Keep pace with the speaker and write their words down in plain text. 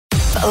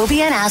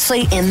Obie and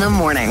Ashley in the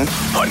morning.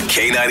 On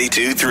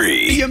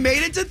K92-3. You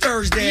made it to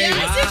Thursday.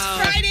 Yes, it's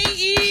Friday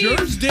Eve.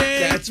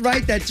 Thursday.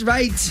 That's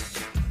right.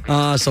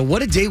 So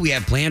what a day we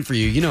have planned for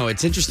you. You know,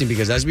 it's interesting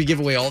because as we give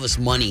away all this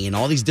money and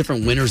all these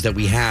different winners that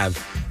we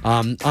have,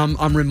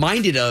 I'm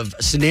reminded of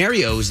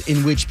scenarios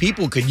in which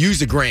people could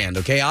use $1,000,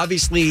 okay?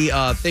 Obviously,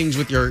 things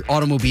with your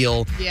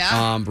automobile,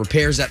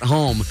 repairs at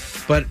home.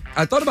 But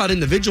I thought about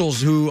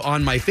individuals who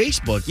on my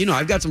Facebook, you know,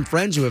 I've got some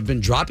friends who have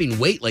been dropping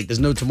weight like there's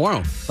no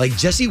tomorrow. Like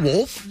Jesse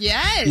Wolf.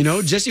 Yes. You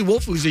know, Jesse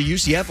Wolf, who's a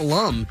UCF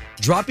alum,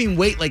 dropping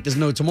weight like there's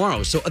no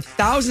tomorrow. So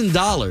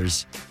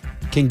 $1,000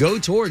 can go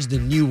towards the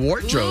new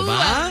wardrobe. Ooh,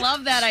 I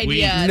love that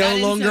idea. No That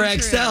is longer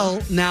so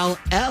XL, now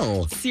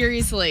L.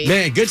 Seriously.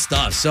 Man, good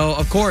stuff. So,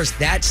 of course,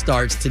 that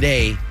starts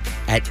today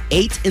at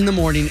 8 in the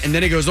morning, and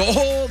then it goes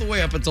all the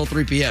way up until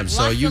 3 p.m.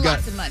 So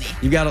Lots of money.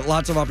 You got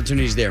lots of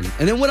opportunities there.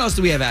 And then what else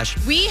do we have, Ash?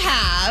 We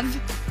have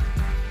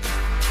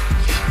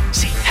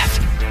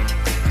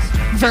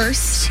CF.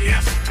 verse.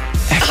 CF.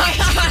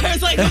 I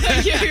was like,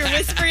 you're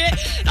whispering it.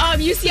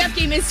 UCF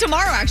game is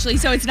tomorrow, actually.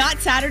 So it's not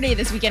Saturday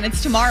this weekend.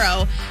 It's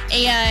tomorrow.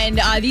 And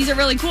these are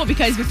really cool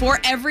because before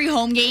every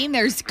home game,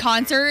 there's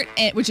concert,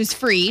 which is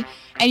free.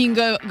 And you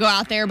can go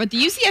out there. But the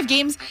UCF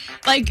games,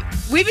 like,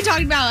 we've been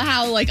talking about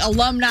how, like,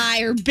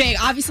 alumni are big.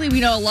 Obviously, we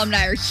know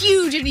alumni are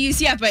huge into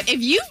UCF. But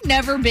if you've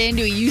never been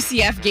to a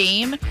UCF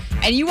game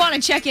and you want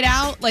to check it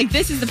out, like,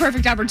 this is the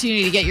perfect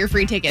opportunity to get your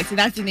free tickets. And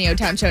that's in the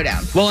O-Town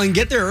Showdown. Well, and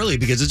get there early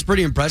because it's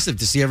pretty impressive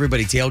to see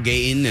everybody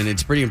tailgating, and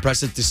it's pretty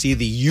impressive to see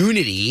the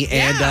unity.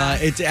 Yeah.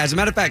 And it's, as a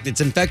matter of fact,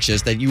 it's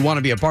infectious that you want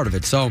to be a part of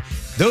it. So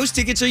those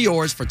tickets are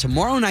yours for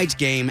tomorrow night's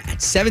game at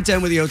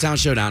 7:10 with the O-Town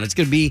Showdown. It's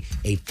going to be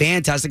a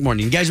fantastic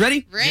morning. You guys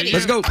ready? Ready.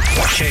 Let's go.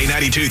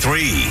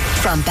 K92-3.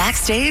 From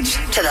backstage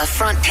to the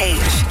front page,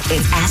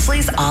 it's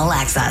Ashley's All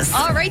Access.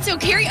 All right, so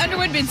Carrie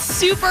Underwood been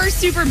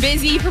super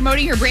busy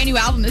promoting her brand new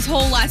album this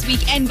whole last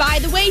week. And by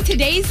the way,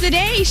 today's the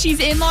day she's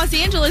in Los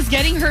Angeles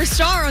getting her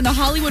star on the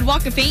Hollywood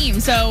Walk of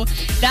Fame. So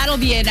that'll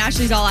be in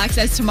Ashley's All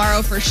Access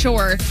tomorrow for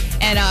sure.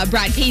 And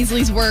Brad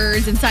Paisley's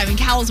words and Simon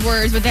Cowell's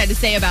words, what they had to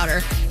say about her.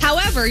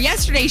 However,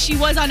 yesterday she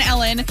was on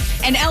Ellen,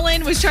 and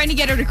Ellen was trying to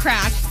get her to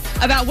crack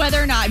about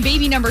whether or not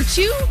baby number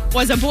 2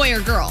 was a boy or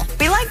girl.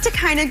 We like to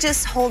kind of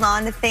just hold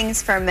on to things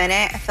for a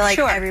minute. I feel like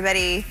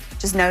everybody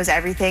just knows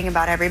everything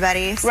about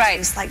everybody. So we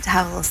just like to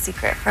have a little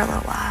secret for a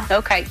little while.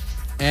 Okay.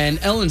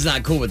 And Ellen's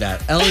not cool with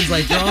that. Ellen's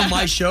like, you're on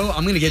my show.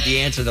 I'm going to get the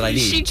answer that I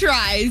need. She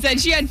tries,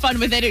 and she had fun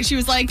with it. She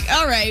was like,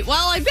 all right,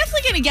 well, I'm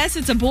definitely going to guess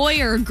it's a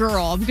boy or a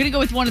girl. I'm going to go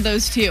with one of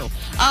those two.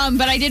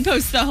 But I did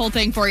post the whole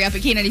thing for you up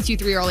at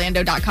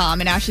K923Orlando.com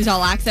and Ashley's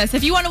All Access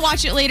if you want to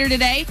watch it later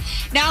today.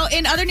 Now,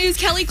 in other news,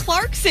 Kelly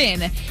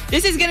Clarkson.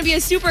 This is going to be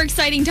a super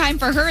exciting time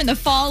for her in the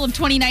fall of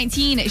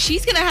 2019.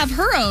 She's going to have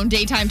her own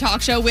daytime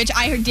talk show, which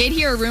I did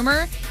hear a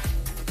rumor.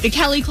 The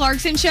Kelly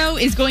Clarkson show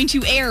is going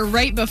to air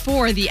right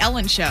before the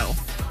Ellen show.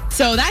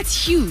 So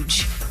that's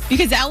huge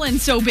because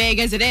Ellen's so big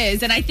as it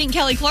is. And I think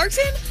Kelly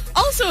Clarkson,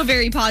 also a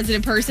very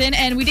positive person.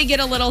 And we did get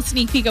a little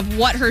sneak peek of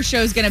what her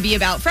show's going to be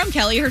about from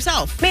Kelly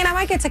herself. Man, I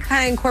might get to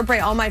kind of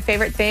incorporate all my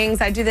favorite things.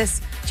 I do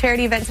this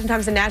charity event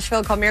sometimes in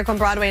Nashville called Miracle on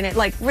Broadway, and it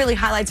like really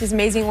highlights these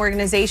amazing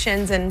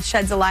organizations and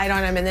sheds a light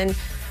on them. And then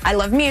I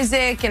love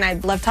music and I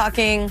love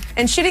talking.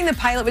 And shooting the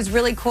pilot was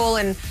really cool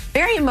and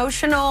very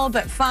emotional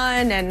but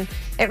fun. And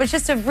it was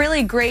just a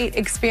really great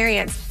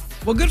experience.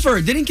 Well, good for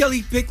her. Didn't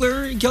Kelly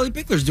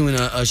Pickler's doing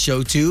a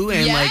show too?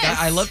 And Yes.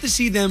 I love to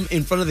see them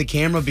in front of the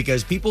camera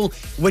because people,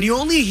 when you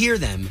only hear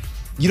them,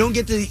 you don't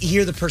get to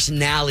hear the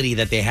personality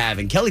that they have.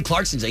 And Kelly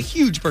Clarkson's a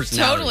huge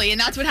personality. Totally.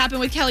 And that's what happened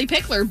with Kelly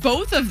Pickler.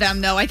 Both of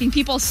them, though, I think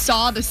people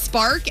saw the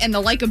spark and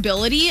the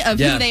likability of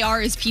who they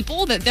are as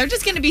people, that they're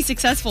just going to be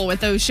successful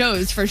with those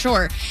shows for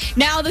sure.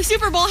 Now, the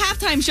Super Bowl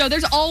halftime show,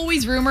 there's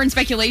always rumor and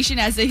speculation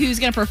as to who's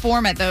going to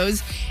perform at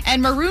those.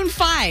 And Maroon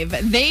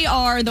 5, they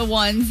are the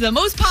ones, the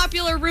most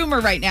popular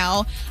rumor right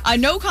now.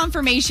 No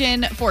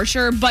confirmation for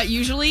sure, but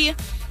usually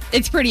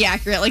it's pretty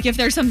accurate. Like, if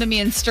there's something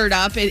being stirred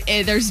up,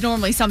 there's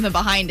normally something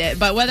behind it.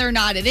 But whether or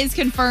not it is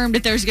confirmed,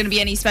 if there's going to be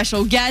any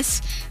special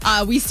guests,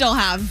 we still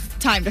have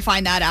time to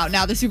find that out.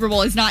 Now, the Super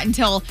Bowl is not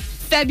until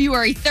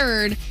February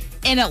 3rd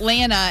in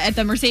Atlanta at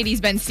the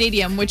Mercedes-Benz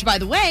Stadium, which, by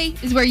the way,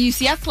 is where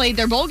UCF played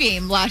their bowl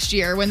game last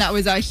year when that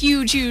was a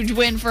huge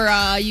win for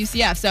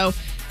UCF. So,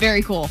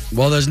 very cool.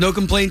 Well, there's no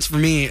complaints from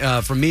me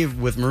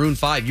with Maroon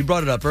 5. You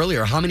brought it up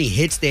earlier, how many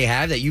hits they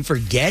have that you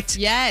forget.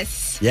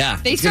 Yes.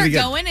 Yeah. They start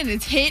going and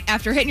it's hit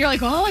after hit and you're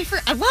like, oh,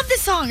 I love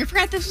this song. I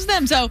forgot this was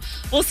them. So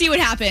we'll see what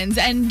happens.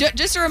 And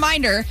just a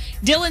reminder,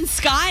 Dylan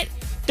Scott,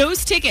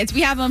 those tickets,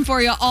 we have them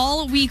for you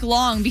all week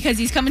long because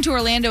he's coming to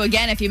Orlando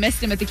again if you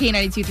missed him at the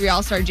K92-3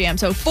 All-Star Jam.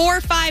 So 4,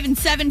 5, and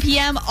 7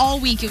 p.m. all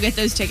week, you'll get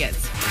those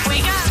tickets.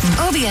 Wake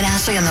up. Obie and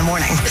Ashley in the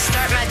morning.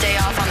 Start my day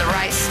off on the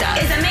right stuff.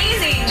 It's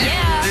amazing.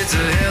 Yeah. It's a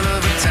hell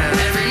of a time.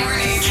 Every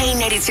morning.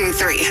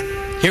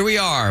 K92-3. Here we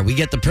are. We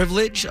get the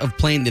privilege of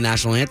playing the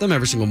national anthem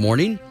every single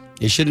morning.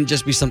 It shouldn't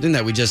just be something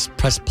that we just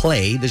press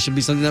play. This should be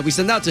something that we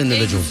send out to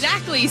individuals.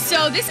 Exactly.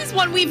 So this is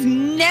one we've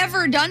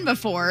never done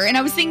before. And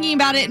I was thinking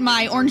about it in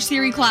my Orange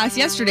Theory class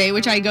yesterday,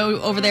 which I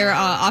go over there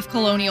off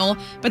Colonial.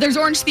 But there's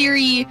Orange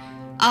Theory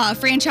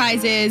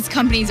franchises,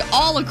 companies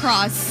all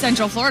across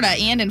Central Florida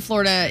and in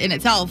Florida in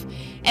itself.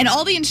 And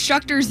all the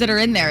instructors that are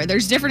in there,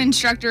 there's different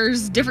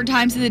instructors, different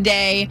times of the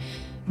day.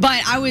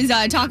 But I was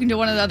talking to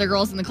one of the other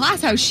girls in the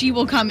class how she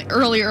will come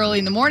early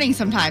in the morning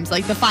sometimes,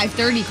 like the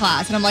 5:30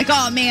 class. And I'm like,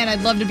 oh, man,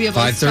 I'd love to be able to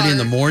 5:30 in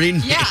the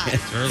morning? Yeah.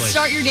 Early.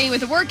 Start your day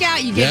with a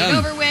workout. You get it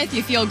over with.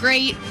 You feel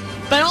great.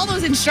 But all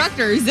those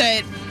instructors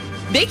that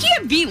they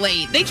can't be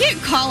late. They can't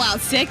call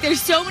out sick.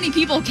 There's so many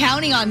people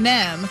counting on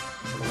them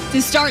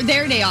to start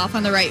their day off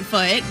on the right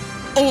foot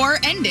or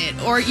end it.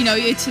 Or,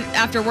 it's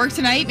after work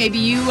tonight, maybe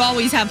you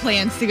always have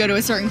plans to go to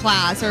a certain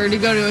class or to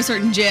go to a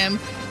certain gym.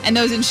 And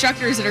those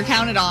instructors that are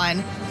counted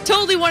on,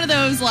 totally one of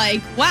those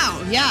like,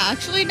 wow, yeah,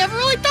 actually never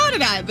really thought of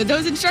that. But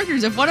those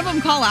instructors, if one of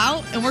them call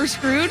out and we're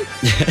screwed,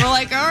 we're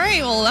like, all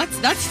right, well,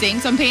 that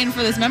stinks. I'm paying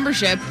for this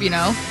membership,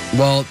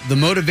 Well, the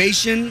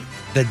motivation,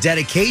 the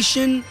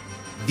dedication,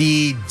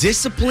 the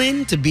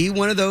discipline to be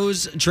one of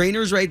those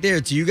trainers right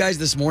there to you guys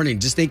this morning.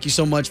 Just thank you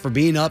so much for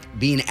being up,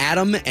 being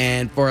Adam,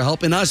 and for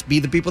helping us be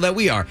the people that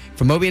we are.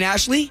 From Obie and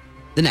Ashley,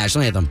 the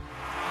National Anthem.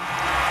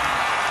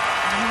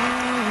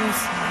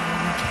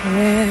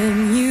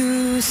 Can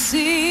you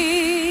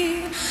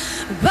see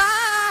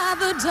by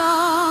the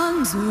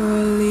dawn's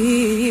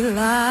early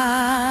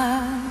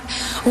light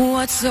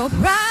what so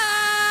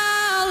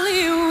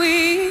proudly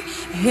we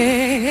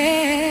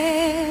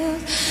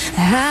hailed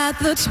at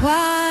the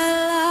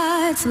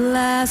twilight's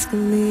last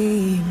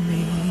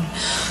gleaming,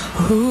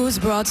 whose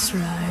broad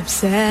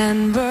stripes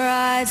and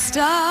bright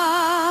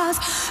stars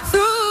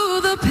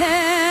through the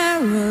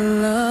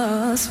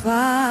perilous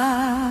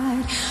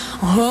fight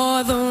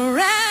o'er the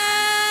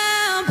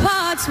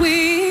ramparts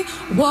we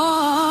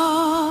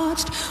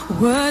watched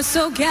were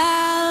so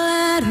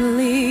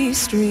gallantly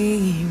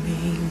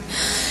streaming,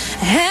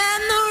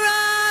 and the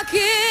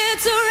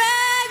rockets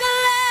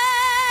regular,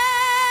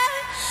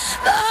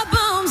 the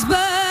bombs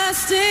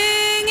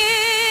bursting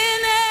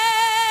in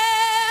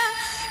air,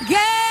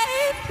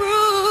 gave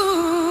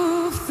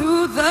proof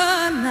through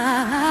the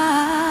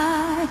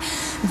night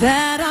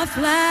that our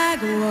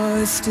flag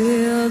was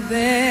still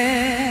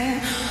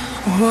there.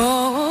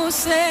 Oh,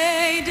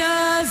 say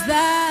does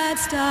that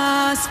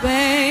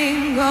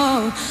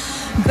star-spangled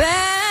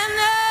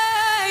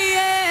banner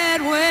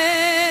yet wave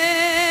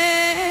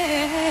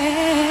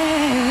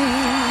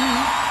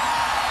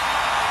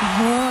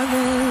o'er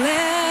the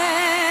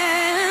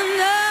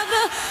land of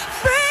the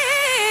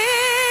free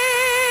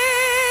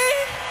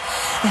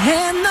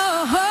and the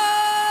home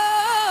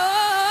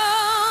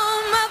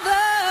of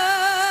the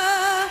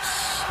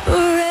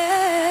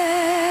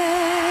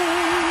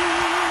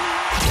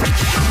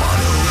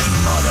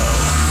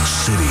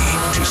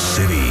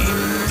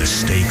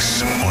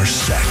Stakes are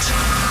set.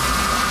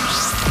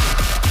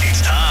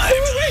 It's time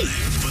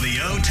for the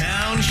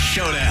O-Town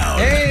Showdown.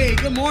 Hey,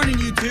 good morning,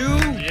 you two.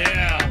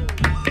 Yeah.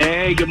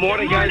 Hey, good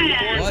morning, guys.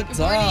 What's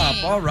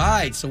up? All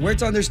right, so we're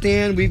to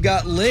understand we've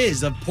got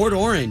Liz of Port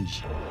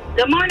Orange.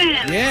 Good morning.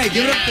 Yeah,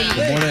 give it up to Liz.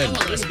 Good morning.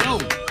 Let's go.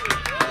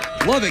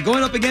 Love it.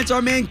 Going up against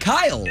our man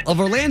Kyle of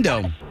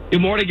Orlando.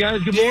 Good morning,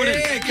 guys. Good morning.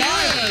 Yeah,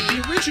 Kyle.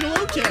 The original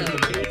O-Town.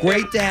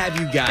 Great to have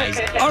you guys.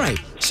 All right,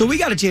 so we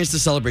got a chance to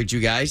celebrate you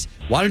guys.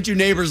 Why don't you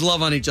neighbors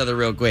love on each other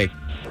real quick?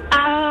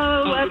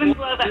 Oh, Levins.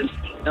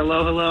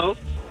 Hello, hello.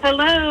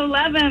 Hello,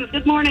 Levins.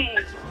 Good morning.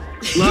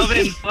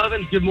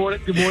 Lovins, good morning.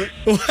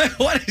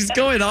 What is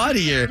going on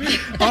here?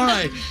 All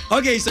right.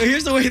 Okay, so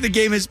here's the way the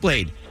game is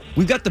played.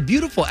 We've got the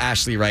beautiful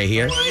Ashley right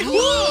here.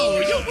 Whoa,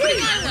 you're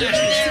pretty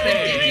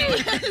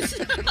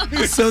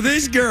So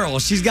this girl,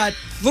 she's got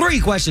 3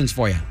 questions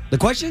for you. The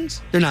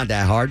questions, they're not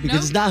that hard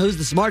because it's not who's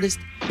the smartest.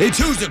 It's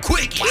who's the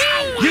quickest.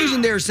 Wow.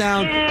 Using their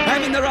sound,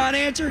 having the right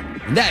answer.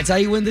 And that's how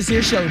you win this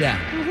here showdown.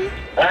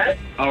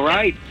 All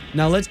right.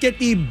 Now let's get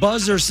the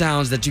buzzer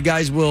sounds that you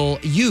guys will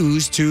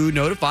use to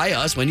notify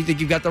us when you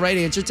think you've got the right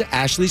answer to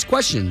Ashley's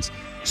questions.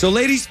 So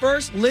ladies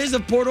first, Liz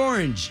of Port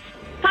Orange.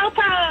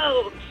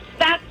 Popo.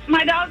 That's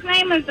my dog's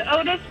name is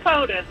Otis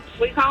Potus.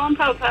 We call him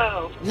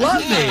Popo.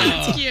 Love it.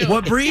 That's cute.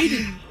 What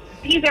breed?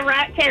 He's a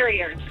rat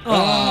terrier. Oh,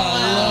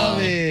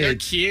 love it. They're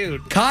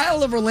cute.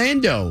 Kyle of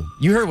Orlando.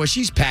 You heard what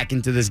she's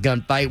packing to this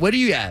gunfight. What do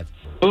you have?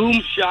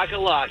 Boom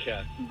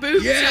shakalaka.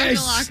 Boom Yes.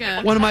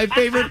 shakalaka. One of my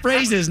favorite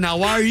phrases. Now,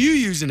 why are you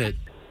using it?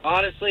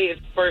 Honestly,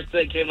 it's the first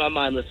thing that came to my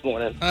mind this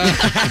morning.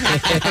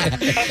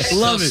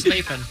 Love it.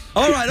 Sleeping.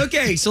 All right,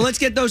 okay, so let's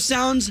get those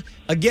sounds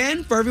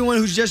again for everyone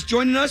who's just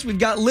joining us. We've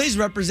got Liz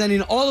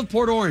representing all of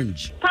Port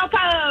Orange.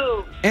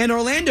 Popo. And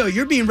Orlando,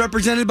 you're being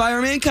represented by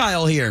our man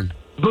Kyle here.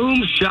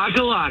 Boom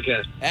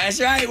shakalaka.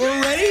 That's right,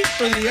 we're ready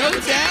for the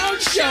O-Town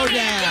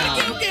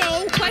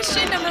Showdown.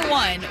 Question number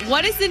 1.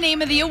 What is the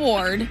name of the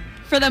award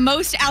for the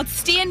most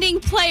outstanding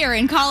player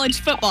in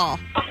college football?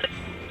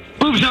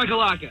 Boom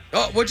shakalaka.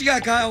 Oh, what you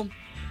got, Kyle?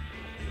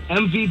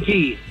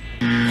 MVP.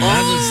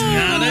 That was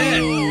not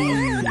it.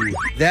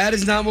 That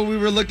is not what we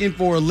were looking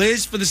for.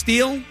 Liz for the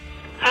steal?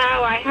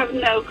 Oh, I have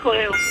no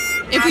clue.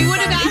 If we would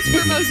have asked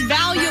for most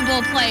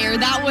valuable player,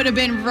 that would have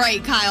been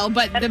right, Kyle.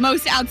 But the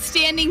most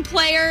outstanding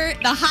player,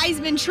 the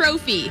Heisman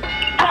Trophy.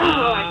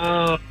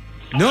 Oh.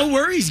 No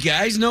worries,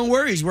 guys. No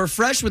worries. We're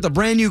fresh with a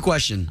brand new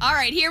question. All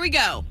right, here we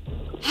go.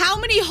 How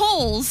many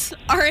holes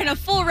are in a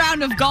full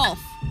round of golf?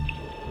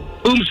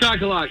 Boom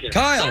shakalaka.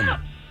 Kyle.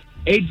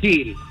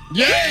 18.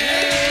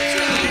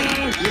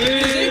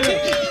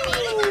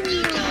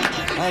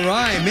 All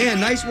right, man.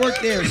 Nice work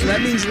there. So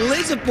that means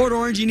Liz of Port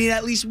Orange, you need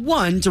at least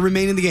one to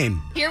remain in the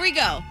game. Here we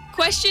go.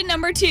 Question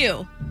number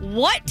 2.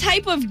 What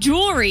type of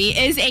jewelry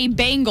is a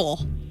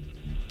bangle?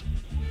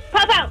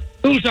 Popo.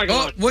 Boom Oh,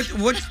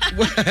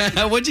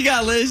 shakalaka. what you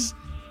got, Liz?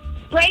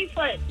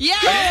 Bracelet.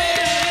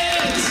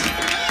 Yes!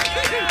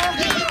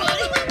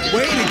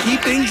 Way to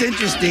keep things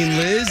interesting,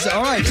 Liz.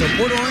 All right, so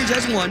Port Orange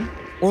has 1.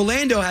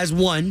 Orlando has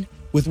 1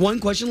 with 1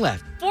 question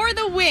left. For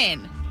the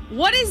win,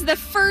 what is the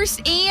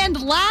first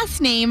and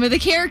last name of the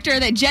character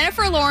that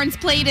Jennifer Lawrence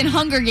played in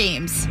Hunger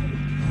Games?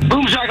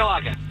 Boom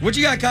shakalaka. What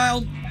you got,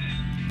 Kyle?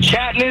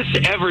 Katniss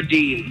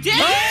Everdeen.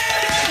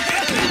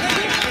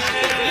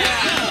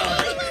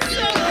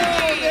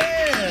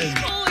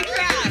 Holy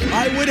crap.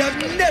 I would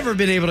have never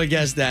been able to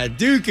guess that.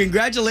 Dude,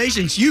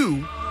 congratulations.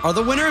 You are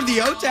the winner of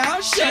the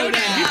O-Town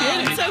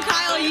Showdown. So,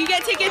 Kyle, you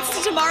get tickets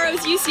to tomorrow's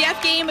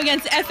UCF game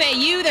against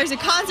FAU. There's a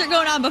concert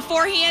going on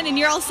beforehand, and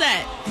you're all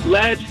set.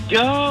 Let's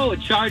go.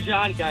 Charge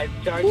on, guys.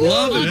 Charge on.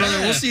 Love it, brother.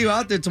 We'll see you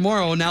out there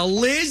tomorrow. Now,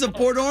 Liz of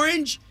Port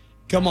Orange,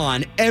 come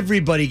on.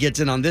 Everybody gets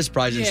in on this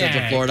prize in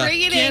Central Florida.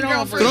 Bring it in,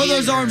 girlfriend. Throw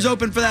those arms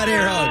open for that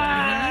air hug.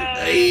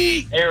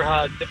 Air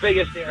hug. The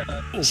biggest air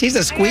hug. She's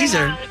a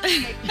squeezer.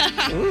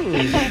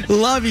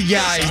 Love you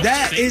guys.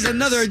 That is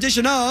another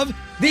edition of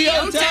the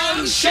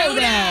O-Town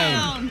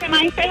Showdown. Can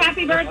I say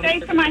happy birthday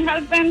to my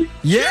husband?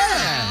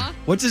 Yeah.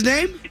 What's his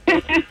name?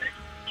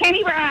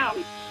 Kenny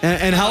Brown.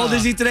 And how old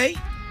is he today?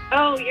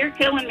 Oh, you're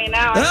killing me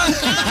now.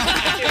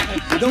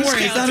 Don't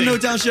worry, it's not a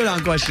No-Town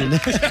Showdown question.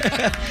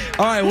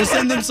 All right, we'll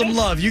send them some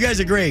love. You guys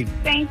are great.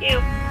 Thank you.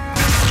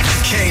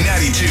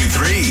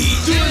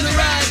 K92.3. Doing the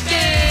right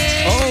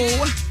thing.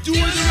 Oh.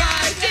 Doing the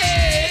right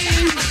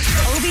thing.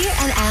 Obie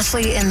and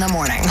Ashley in the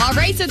morning. All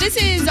right, so this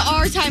is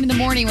our time in the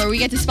morning where we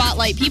get to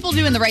spotlight people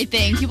doing the right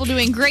thing, people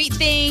doing great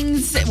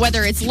things,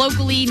 whether it's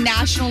locally,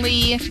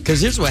 nationally. Because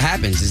here's what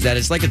happens is that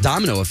it's like a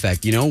domino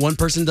effect. You know, one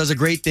person does a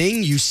great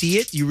thing, you see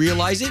it, you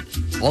realize it,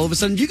 all of a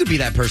sudden you could be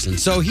that person.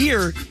 So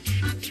here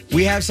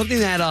we have something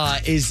that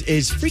is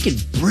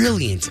freaking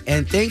brilliant.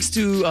 And thanks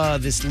to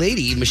this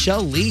lady,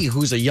 Michelle Lee,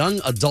 who's a young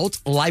adult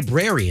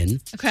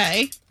librarian.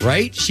 Okay.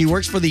 Right? She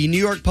works for the New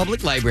York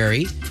Public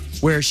Library,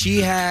 where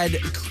she had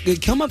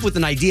come up with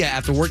an idea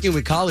after working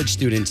with college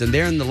students. And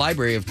there in the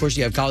library, of course,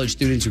 you have college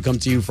students who come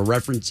to you for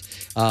reference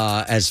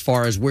as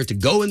far as where to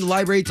go in the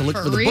library to look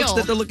for the books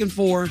that they're looking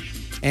for.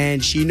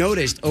 And she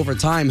noticed over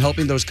time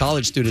helping those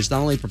college students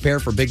not only prepare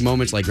for big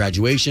moments like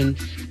graduation,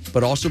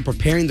 but also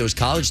preparing those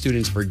college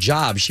students for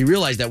jobs. She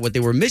realized that what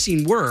they were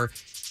missing were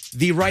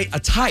the right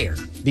attire,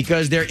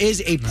 because there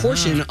is a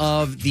portion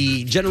of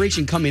the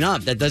generation coming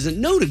up that doesn't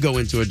know to go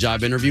into a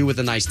job interview with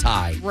a nice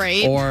tie,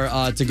 right, or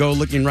to go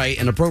looking right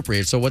and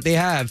appropriate. So what they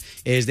have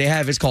is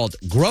it's called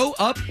Grow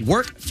Up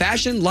Work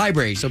Fashion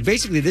Library. So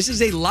basically this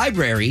is a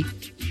library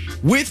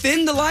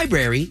within the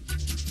library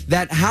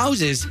that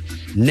houses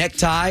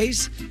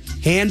neckties,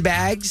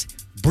 handbags,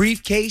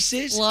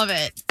 briefcases, love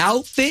it,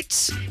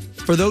 outfits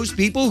for those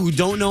people who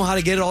don't know how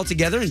to get it all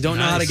together and don't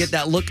know how to get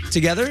that look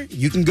together.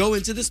 You can go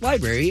into this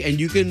library and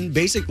you can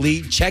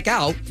basically check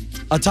out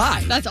a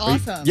tie. That's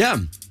awesome. Yeah.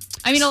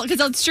 I mean, because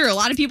that's true. A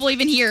lot of people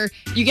even here,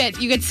 you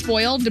get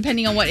spoiled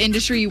depending on what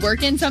industry you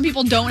work in. Some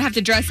people don't have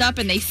to dress up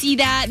and they see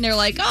that and they're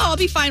like, oh, I'll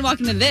be fine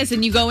walking into this.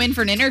 And you go in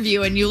for an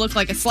interview and you look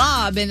like a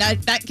slob, and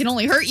that can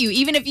only hurt you,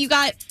 even if you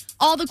got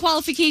all the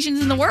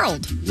qualifications in the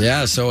world.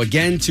 Yeah, so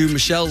again, to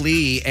Michelle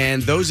Lee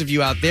and those of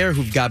you out there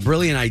who've got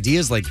brilliant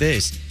ideas like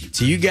this,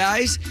 to you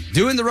guys,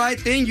 doing the right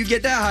thing, you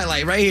get that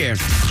highlight right here.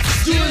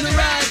 Doing the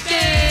right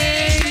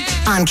thing.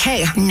 On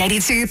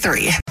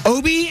K92.3.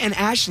 Obie and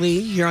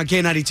Ashley here on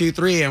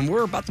K92.3, and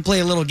we're about to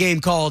play a little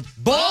game called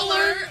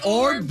Baller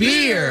or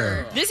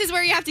Beer. This is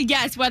where you have to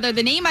guess whether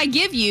the name I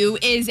give you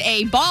is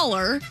a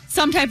baller,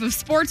 some type of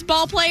sports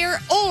ball player,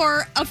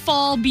 or a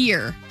fall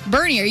beer.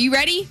 Bernie, are you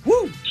ready?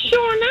 Woo!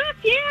 Sure enough,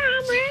 yeah,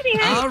 I'm ready.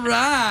 All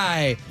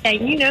right. Hey,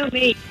 you know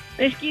me.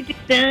 Let's get this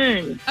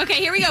done. Okay,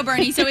 here we go,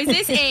 Bernie. So is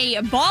this a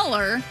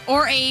baller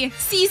or a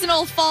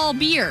seasonal fall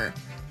beer?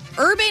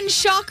 Urban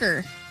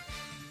Shocker.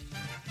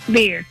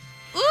 Beer.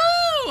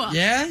 Ooh!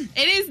 Yeah?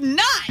 It is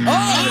not. Oh, no!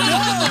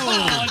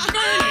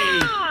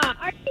 Ah,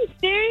 are you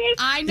serious?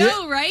 I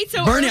know, right?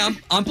 So Bernie,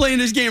 I'm playing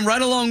this game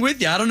right along with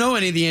you. I don't know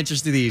any of the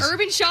answers to these.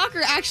 Urban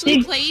Shocker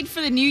actually played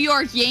for the New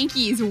York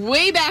Yankees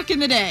way back in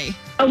the day.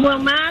 Oh, well,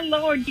 my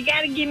Lord, you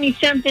got to give me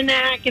something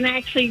that I can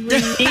actually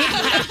remember.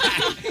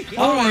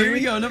 All right, here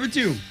we go. Number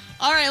 2.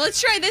 All right, let's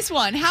try this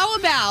one. How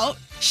about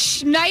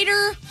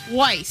Schneider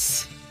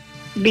Weiss?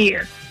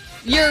 Beer.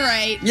 You're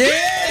right. Yeah,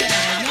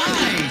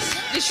 nice.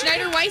 The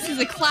Schneider Weiss is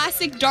a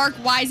classic dark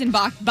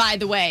Weizenbach, by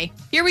the way.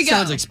 Here we go.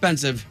 Sounds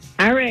expensive.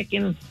 I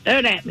reckon. Throw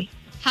it at me.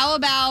 How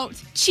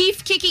about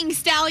Chief Kicking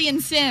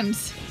Stallion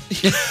Sims?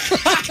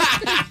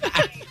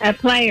 A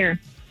player.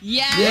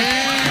 Yes.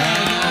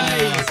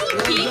 Nice.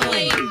 He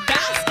played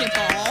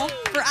basketball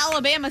for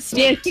Alabama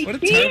State. Yes, What a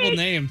terrible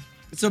name.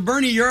 So,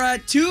 Bernie, you're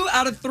at 2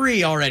 out of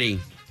 3 already.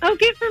 Oh,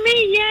 good for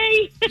me.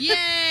 Yay.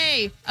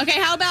 Yay. Okay,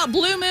 how about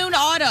Blue Moon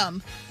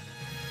Autumn?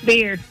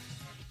 Beer.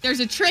 There's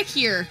a trick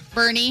here,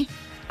 Bernie.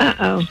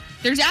 Uh-oh.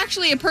 There's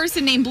actually a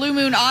person named Blue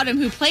Moon Autumn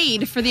who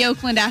played for the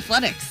Oakland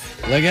Athletics.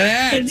 Look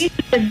at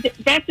that.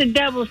 That's a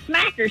double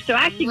smacker, so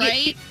I should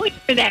Right? get 2 points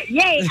for that.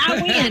 Yay, I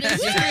win. That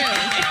is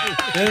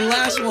true. And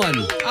last one.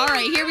 All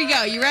right, here we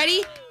go. You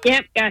ready?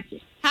 Yep, gotcha.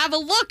 Have a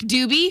look,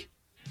 Doobie.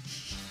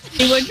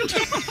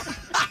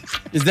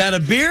 Is that a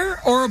beer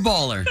or a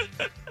baller?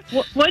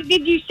 What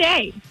did you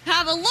say?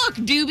 Have a look,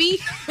 Doobie.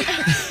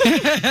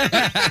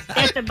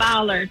 That's a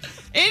baller.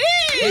 It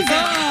is.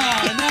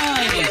 Oh,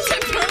 nice. It's a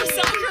pro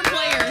soccer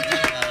player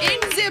in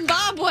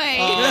Zimbabwe.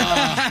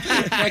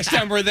 Next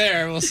time we're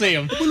there, we'll see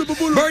him.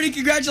 Bernie,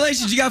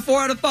 congratulations. You got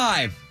 4 out of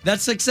 5.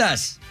 That's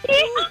success.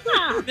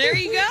 There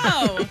you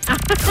go.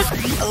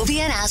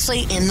 Obie and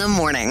Ashley in the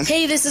morning.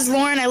 Hey, this is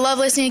Lauren. I love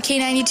listening to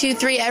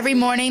K92.3 every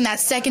morning. That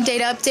second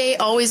date update,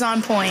 always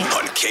on point.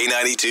 On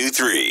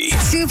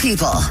K92.3. 2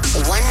 people,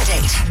 1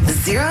 date,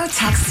 0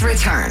 texts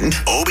returned.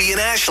 Obie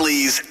and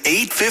Ashley's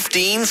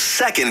 8:15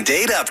 second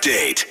date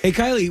update. Hey,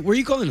 Kylie, where are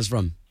you calling us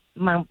from?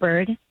 Mount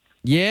Bird.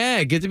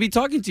 Yeah, good to be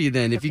talking to you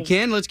then. If you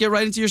can, let's get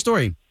right into your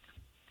story.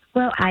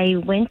 Well, I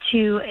went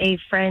to a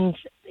friend's,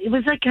 it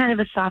was like kind of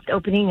a soft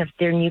opening of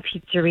their new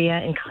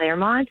pizzeria in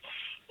Claremont.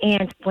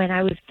 And when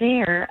I was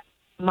there,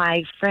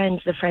 my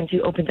friends, the friends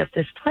who opened up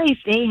this place,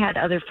 they had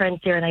other friends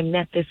there, and I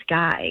met this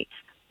guy.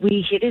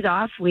 We hit it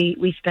off.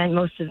 We spent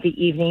most of the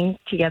evening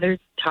together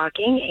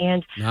talking,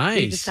 and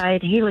we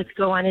decided, hey, let's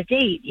go on a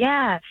date.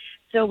 Yeah.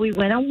 So we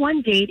went on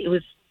one date. It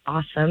was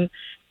awesome.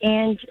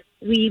 And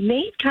we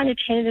made kind of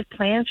tentative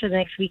plans for the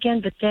next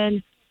weekend, but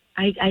then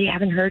I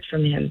haven't heard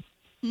from him.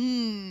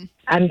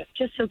 I'm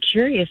just so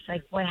curious,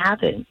 like, what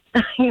happened?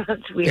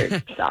 It's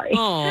weird. Sorry.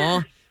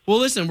 Aw. Well,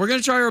 listen, we're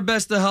going to try our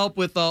best to help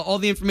with all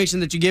the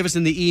information that you gave us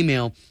in the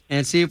email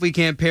and see if we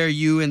can't pair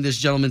you and this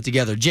gentleman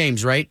together.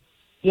 James, right?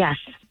 Yes.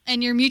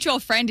 And your mutual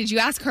friend, did you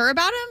ask her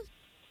about him?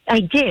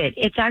 I did.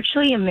 It's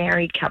actually a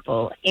married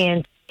couple,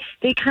 and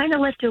they kind of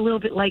left it a little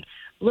bit like,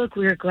 look,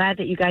 we were glad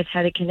that you guys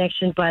had a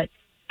connection, but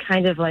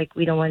kind of like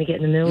we don't want to get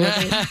in the middle of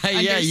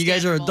it. Yeah, you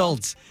guys are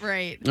adults.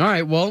 Right. All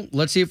right, well,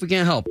 let's see if we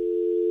can help.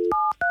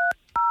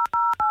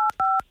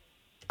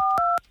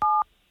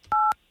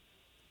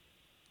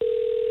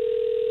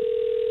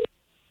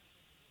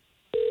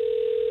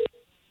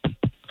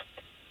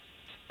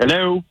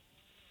 Hello?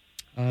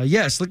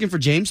 Yes, looking for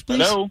James,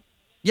 please. Hello?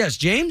 Yes,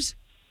 James?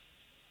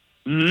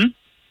 Mm-hmm.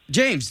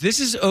 James,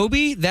 this is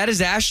Obie. That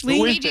is Ashley.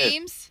 Hey,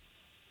 James.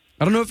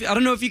 I don't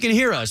know if you can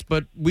hear us,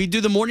 but we do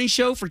the morning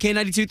show for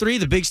K92.3,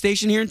 the big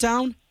station here in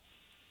town.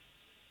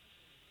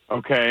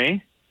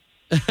 Okay.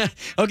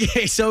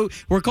 Okay, so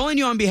we're calling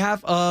you on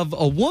behalf of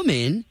a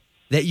woman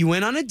that you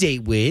went on a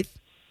date with,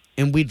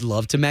 and we'd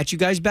love to match you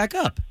guys back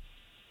up.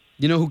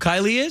 You know who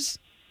Kylie is?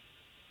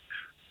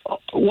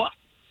 What?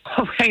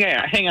 Oh, hang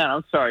on.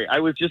 I'm sorry. I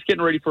was just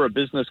getting ready for a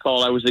business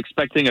call. I was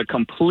expecting a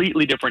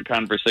completely different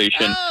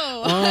conversation.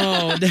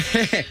 Oh.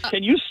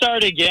 Can you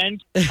start again?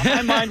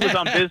 My mind was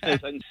on business.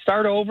 And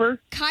start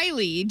over?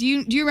 Kylie, do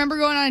you remember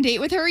going on a date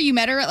with her? You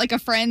met her at like a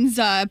friend's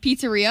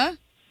pizzeria?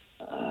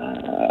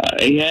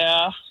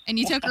 Yeah. And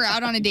you took her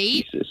out on a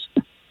date?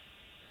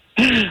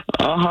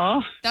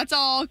 Uh-huh. That's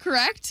all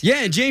correct?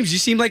 Yeah, and James, you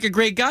seem like a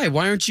great guy.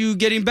 Why aren't you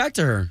getting back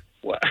to her?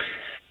 What?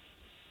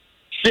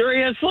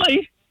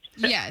 Seriously?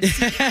 Yes.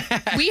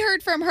 We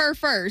heard from her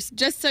first,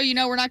 just so you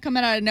know we're not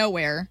coming out of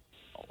nowhere.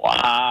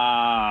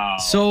 Wow.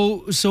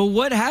 So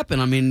what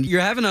happened? I mean,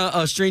 you're having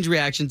a strange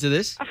reaction to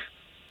this.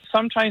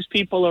 Sometimes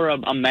people are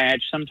a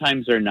match,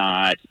 sometimes they're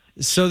not.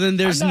 So then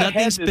there's I've not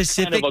nothing had this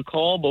specific. kind of a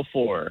call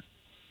before.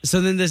 So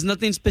then there's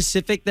nothing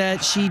specific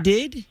that she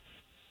did?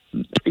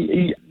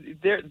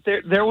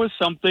 There was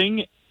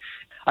something.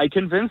 I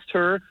convinced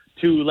her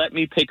to let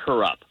me pick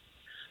her up.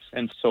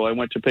 And so I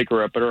went to pick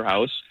her up at her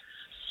house.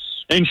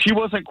 And she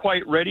wasn't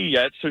quite ready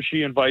yet, so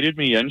she invited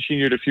me in. She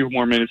needed a few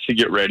more minutes to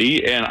get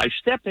ready. And I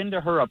step into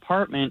her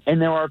apartment,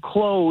 and there are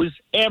clothes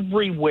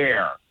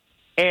everywhere.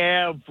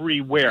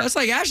 Everywhere. That's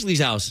like Ashley's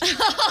house. Stop.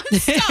 What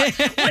do you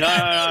mean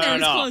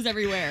there's clothes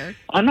everywhere?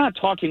 I'm not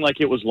talking like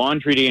it was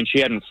laundry day and she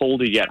hadn't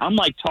folded yet. I'm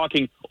like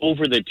talking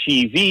over the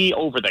TV,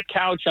 over the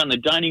couch, on the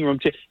dining room,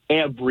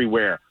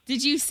 everywhere.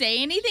 Did you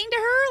say anything to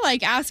her?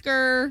 Like ask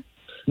her?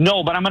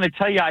 No, but I'm going to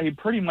tell you, I had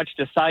pretty much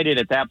decided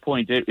at that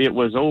point it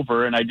was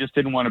over, and I just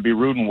didn't want to be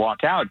rude and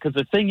walk out. Because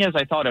the thing is,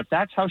 I thought if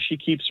that's how she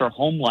keeps her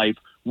home life,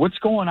 what's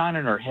going on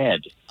in her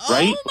head,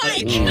 right? Oh,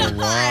 my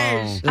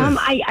gosh. Wow.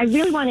 I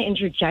really want to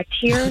interject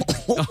here.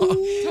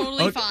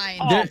 Totally fine.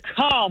 Oh,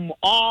 come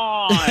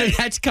on.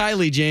 That's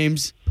Kylie,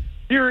 James.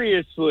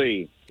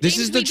 Seriously. This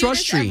is the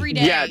trust tree. Every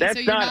day, Yeah, that's so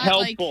you're not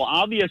helpful.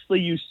 Obviously,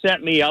 you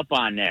set me up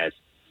on this.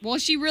 Well,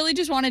 she really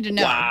just wanted to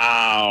know.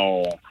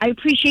 Wow. I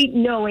appreciate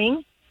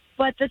knowing,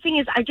 but the thing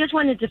is, I just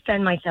want to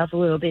defend myself a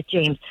little bit,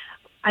 James.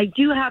 I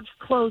do have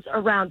clothes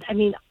around. I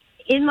mean,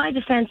 in my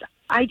defense,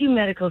 I do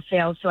medical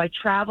sales, so I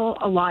travel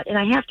a lot, and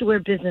I have to wear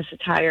business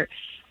attire.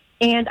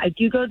 And I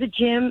do go to the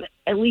gym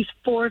at least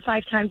 4 or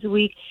 5 times a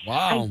week.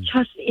 Wow.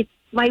 It's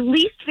my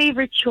least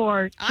favorite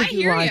chore to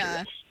do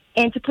laundry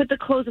and to put the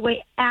clothes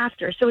away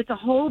after. So it's a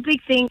whole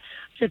big thing.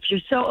 So if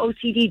you're so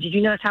OCD, did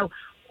you notice how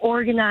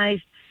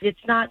organized?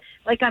 It's not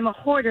like I'm a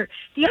hoarder.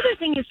 The other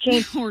thing is,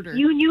 James,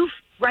 you knew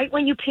right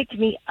when you picked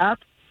me up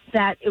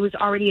that it was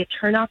already a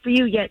turnoff for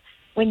you, yet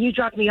when you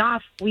dropped me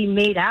off, we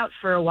made out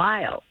for a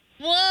while.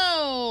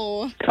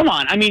 Whoa. Come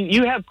on. I mean,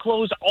 you have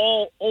clothes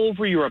all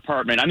over your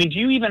apartment. I mean, do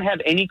you even have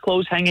any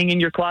clothes hanging in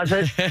your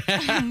closet?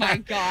 Oh, my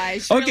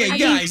gosh. Okay, really?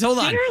 guys, hold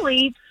on.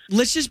 Clearly,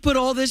 Let's just put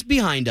all this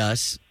behind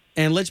us,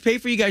 and let's pay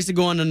for you guys to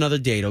go on another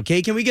date,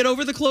 okay? Can we get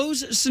over the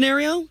clothes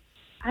scenario?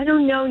 I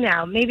don't know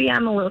now. Maybe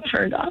I'm a little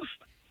turned off.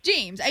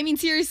 James, I mean,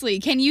 seriously,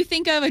 can you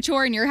think of a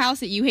chore in your house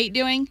that you hate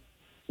doing?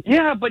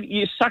 Yeah, but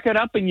you suck it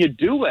up and you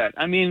do it.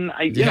 I mean,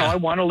 I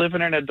want to live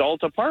in an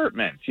adult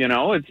apartment.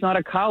 It's not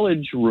a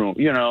college room,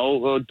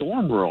 a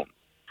dorm room.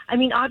 I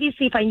mean,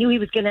 obviously, if I knew he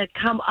was going to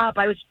come up,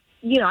 I was,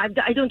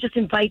 I don't just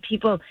invite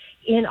people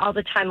in all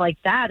the time like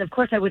that. Of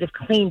course, I would have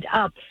cleaned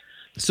up.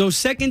 So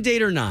second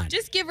date or not?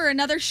 Just give her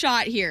another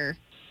shot here.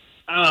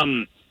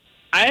 I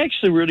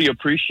actually really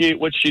appreciate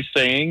what she's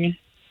saying.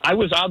 I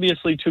was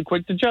obviously too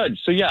quick to judge.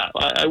 So, yeah,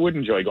 I would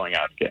enjoy going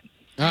out again.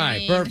 All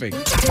right, perfect.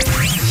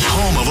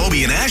 Home of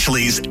Obie and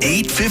Ashley's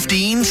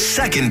 8:15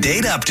 second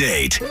date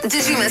update.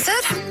 Did you miss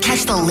it?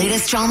 Catch the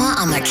latest drama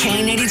on the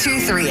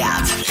K82-3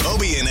 app.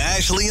 Obie and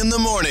Ashley in the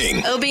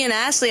morning. Obie and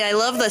Ashley, I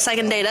love the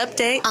second date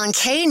update. On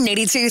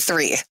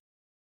K82-3.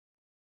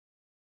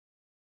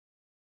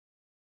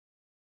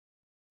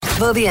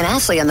 Obie and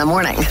Ashley in the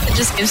morning. It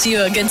just gives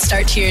you a good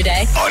start to your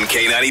day. On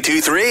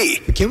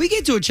K92-3. Can we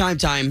get to a chime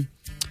time?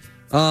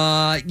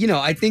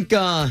 I think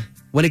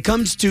when it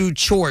comes to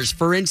chores,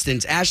 for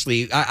instance,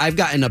 Ashley, I've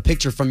gotten a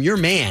picture from your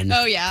man.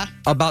 Oh, yeah.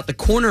 About the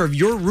corner of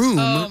your room.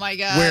 Oh, my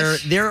gosh. Where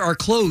there are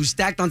clothes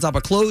stacked on top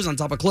of clothes on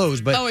top of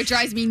clothes. But it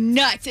drives me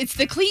nuts. It's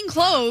the clean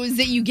clothes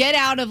that you get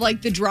out of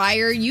like the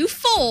dryer, you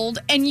fold,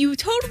 and you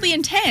totally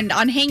intend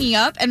on hanging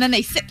up, and then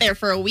they sit there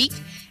for a week.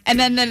 And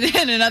then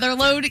another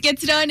load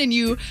gets done, and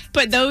you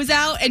put those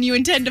out, and you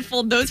intend to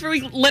fold those for a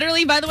week.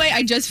 Literally, by the way,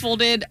 I just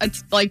folded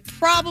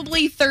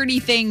probably 30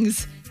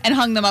 things and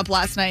hung them up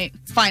last night,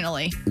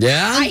 finally.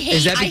 Yeah?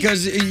 Is that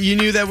because you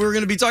knew that we were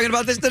going to be talking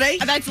about this today?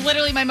 That's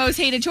literally my most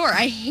hated chore.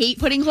 I hate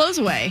putting clothes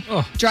away.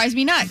 Oh. Drives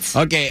me nuts.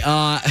 Okay,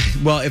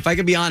 well, if I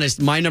could be honest,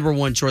 my number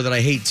one chore that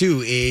I hate,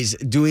 too, is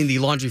doing the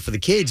laundry for the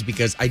kids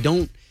because I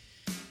don't...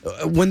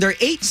 when they're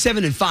 8,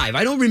 7, and 5,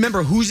 I don't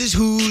remember whose is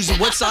whose,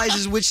 what size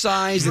is which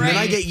size, and then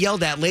I get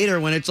yelled at later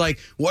when it's like,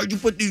 why'd you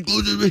put these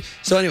clothes in?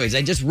 So anyways,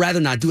 I just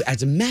rather not do it.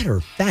 As a matter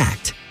of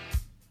fact...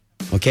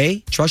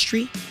 Okay, trust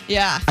tree?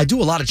 Yeah. I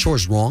do a lot of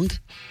chores wrong,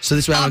 so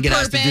this way I don't get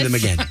asked to do them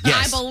again.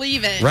 Yes. I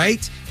believe it.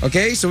 Right?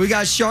 Okay, so we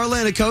got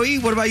Charlotte and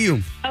Akoi. What about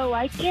you? Oh,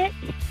 I can't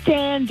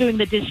stand doing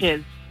the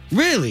dishes.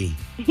 Really?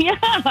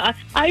 Yeah.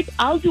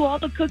 I'll do all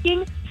the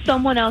cooking.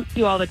 Someone else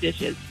do all the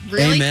dishes.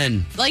 Really?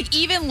 Amen. Like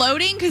even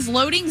loading? Because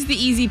loading's the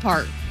easy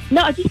part.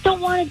 No, I just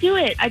don't want to do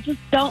it. I just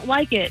don't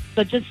like it.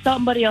 But just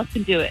somebody else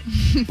can do it.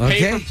 Okay.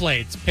 Paper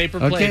plates.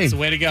 The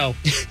way to go.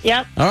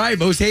 Yep. All right,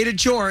 most hated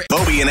chore.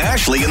 Obie and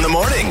Ashley in the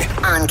morning.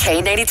 On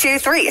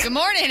K82-3. Good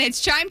morning. It's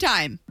chime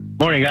time.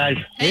 Morning, guys.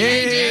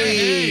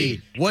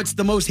 Hey. What's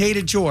the most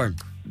hated chore?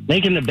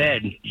 Making the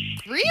bed.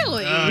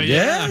 Really?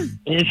 Yeah?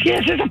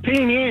 It's just a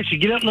pain in the ass. You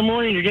get up in the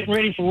morning, you're getting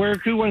ready for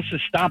work. Who wants to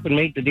stop and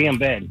make the damn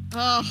bed?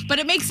 Oh, but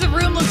it makes the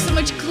room look so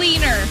much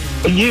cleaner.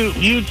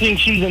 You think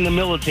she's in the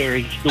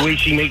military, the way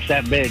she makes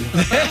that bed.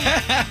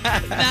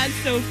 That's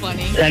so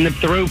funny. And the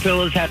throw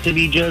pillows have to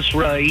be just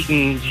right.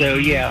 And so,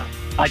 yeah,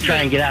 I try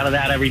and get out of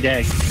that every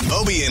day.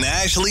 Obie and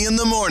Ashley in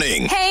the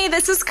morning. Hey,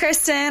 this is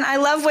Kristen. I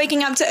love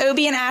waking up to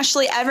Obie and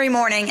Ashley every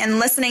morning and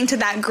listening to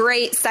that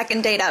great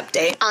second date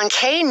update. On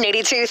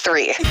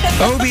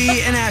K82-3.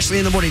 Obie and Ashley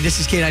in the morning.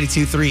 This is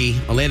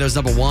K92-3, Orlando's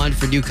number one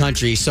for new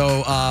country.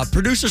 So,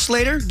 producer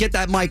Slater, get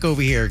that mic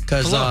over here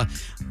because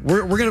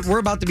we're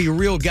about to be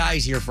real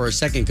guys here for a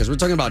second because we're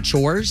talking about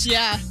chores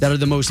that are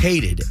the most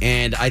hated.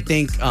 And I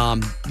think,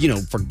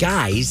 for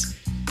guys,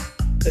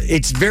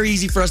 it's very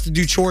easy for us to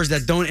do chores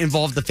that don't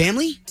involve the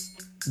family.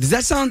 Does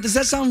that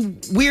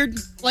sound weird?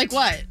 Like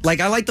what? Like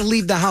I like to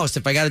leave the house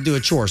if I got to do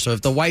a chore. So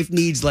if the wife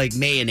needs like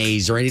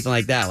mayonnaise or anything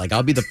like that, like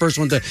I'll be the first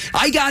one to.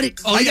 I got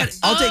it. I got it.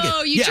 I'll take it.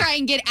 Oh, you try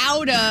and get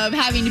out of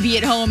having to be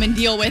at home and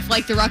deal with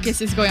like the ruckus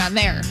is going on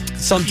there.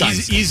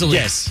 Sometimes easily.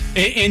 Yes.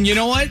 And you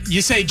know what?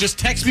 You say just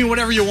text me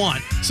whatever you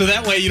want, so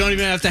that way you don't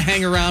even have to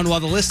hang around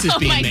while the list is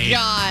being made. Oh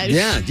my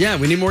gosh. Yeah.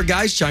 We need more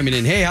guys chiming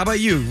in. Hey, how about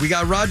you? We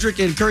got Roderick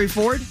and Curry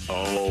Ford.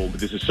 Oh,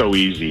 this is so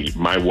easy.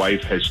 My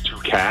wife has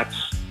 2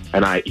 cats.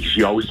 and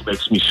she always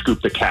makes me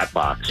scoop the cat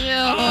box. Ew.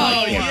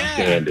 I can't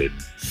stand it.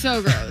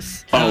 So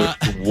gross. Oh,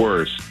 it's the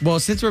worst. Well,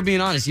 since we're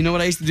being honest, you know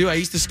what I used to do? I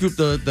used to scoop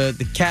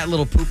the cat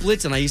little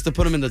pooplets, and I used to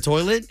put them in the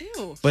toilet.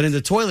 Ew. But in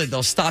the toilet,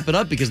 they'll stop it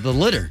up because of the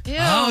litter. Ew.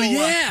 Oh,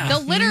 yeah. The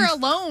litter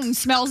alone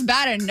smells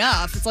bad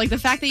enough. It's like the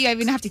fact that you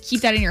even have to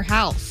keep that in your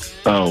house.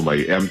 Oh,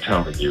 I'm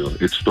telling you,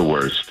 it's the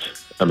worst.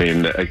 I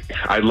mean,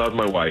 I love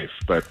my wife,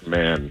 but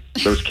man,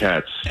 those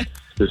cats,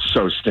 they're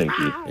so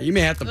stinky. You may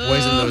have to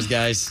poison those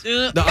guys.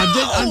 No,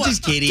 I'm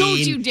just kidding. Don't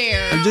you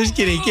dare. I'm just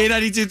kidding.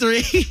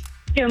 K92.3.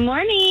 Good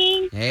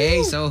morning.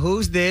 Hey, so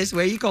who's this?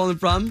 Where are you calling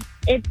from?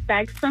 It's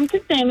Bex from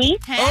Kissimmee.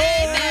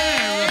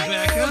 Hey,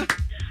 Rebecca.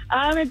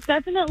 It's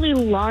definitely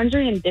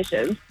laundry and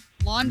dishes.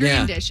 Laundry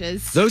and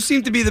dishes. Those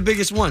seem to be the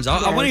biggest ones.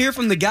 I want to hear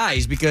from the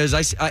guys because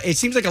it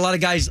seems like a lot of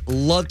guys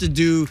love to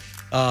do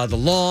the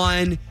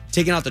lawn.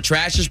 Taking out the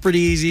trash is pretty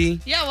easy.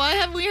 Yeah, well,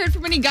 haven't we heard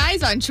from any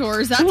guys on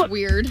chores? That's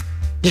weird.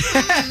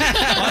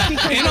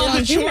 And all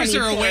the chores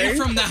are away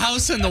from the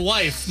house and the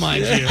wife,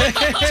 mind you.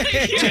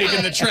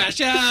 Taking the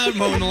trash out,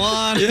 mowing the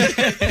lawn.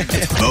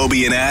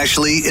 Obie and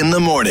Ashley in the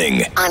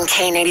morning. On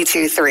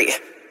K92.3.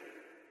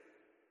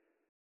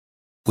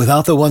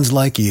 Without the ones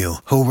like you,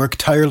 who work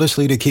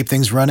tirelessly to keep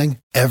things running,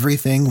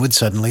 everything would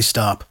suddenly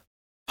stop.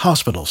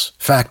 Hospitals,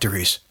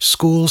 factories,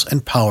 schools,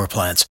 and power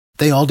plants,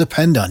 they all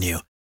depend on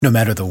you. No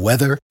matter the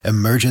weather,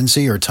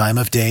 emergency, or time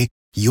of day,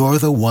 you're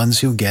the ones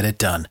who get it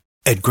done.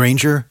 At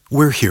Grainger,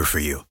 we're here for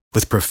you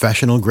with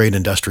professional-grade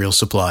industrial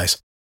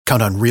supplies.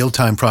 Count on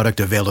real-time product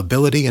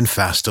availability and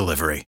fast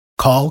delivery.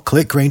 Call,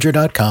 click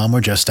Grainger.com, or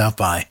just stop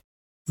by.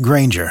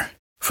 Grainger,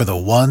 for the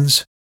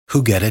ones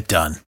who get it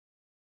done.